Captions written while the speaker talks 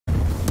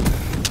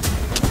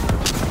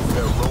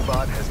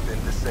robot has been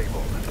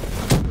disabled.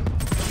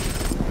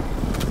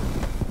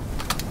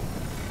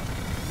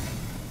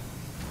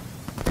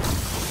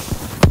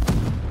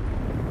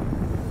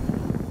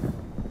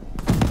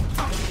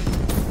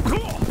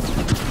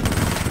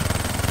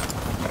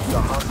 The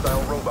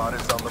hostile robot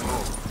is on the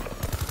move.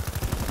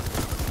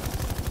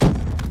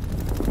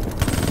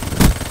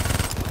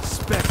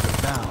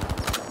 Spectre down.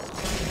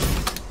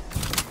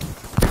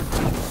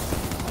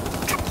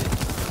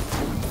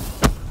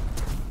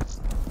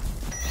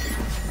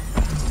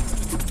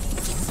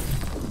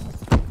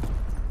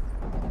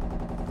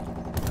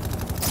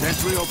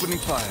 Sentry opening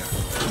fire.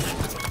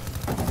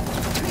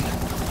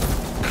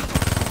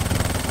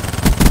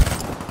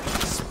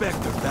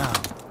 Spectre down.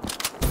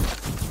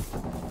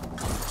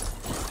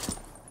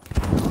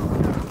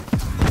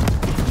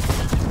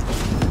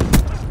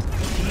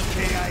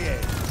 EKIA.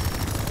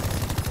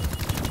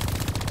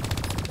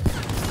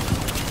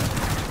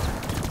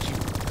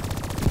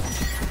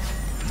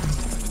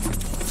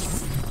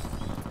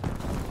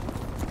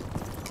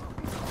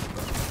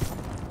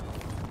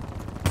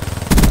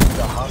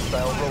 The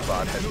hostile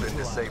robot has been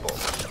disabled.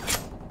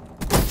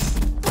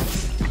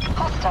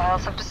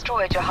 Hostiles have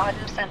destroyed your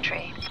hardened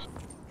sentry.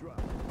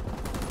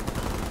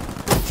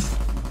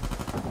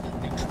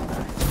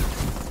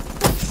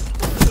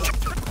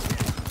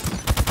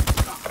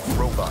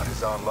 Robot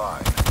is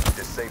online.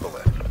 Disable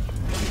it.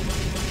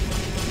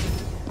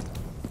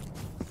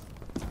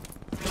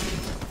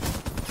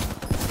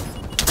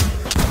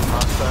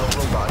 Hostile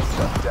robot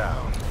shut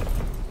down.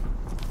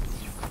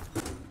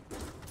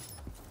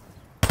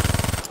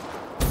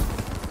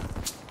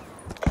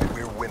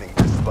 We're winning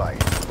this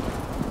fight.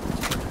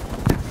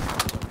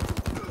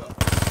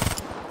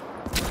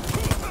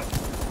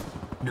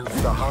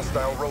 The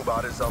hostile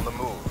robot is on the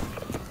move.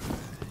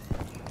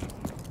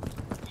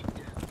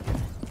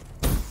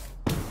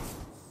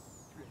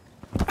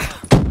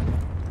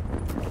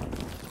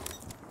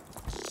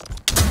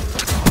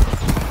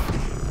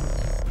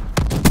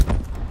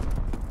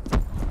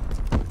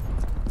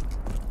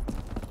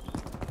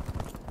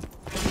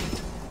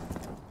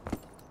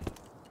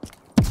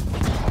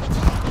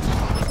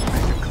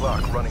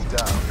 Clock running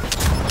down.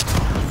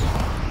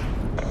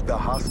 The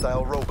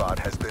hostile robot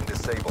has been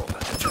disabled.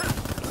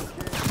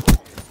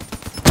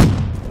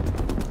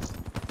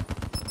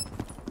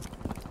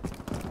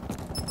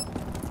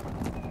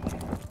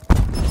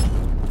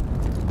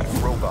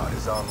 Robot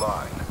is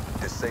online.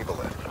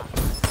 Disable it.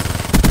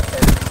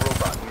 Enemy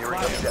robot nearing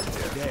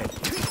objective. Dead.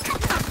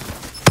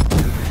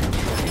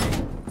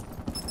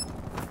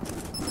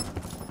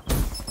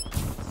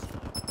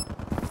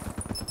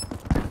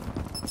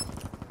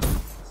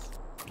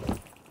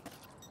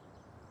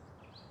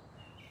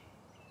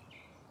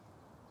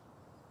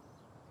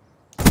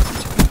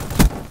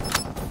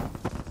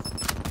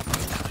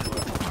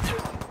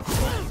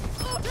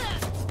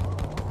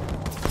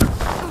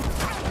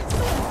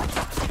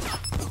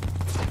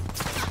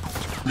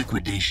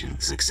 Liquidation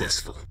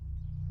successful.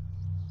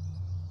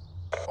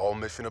 All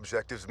mission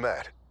objectives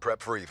met.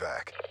 Prep for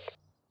evac.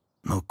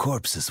 No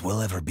corpses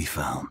will ever be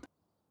found.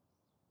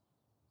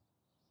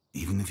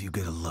 Even if you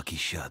get a lucky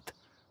shot,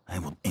 I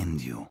will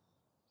end you.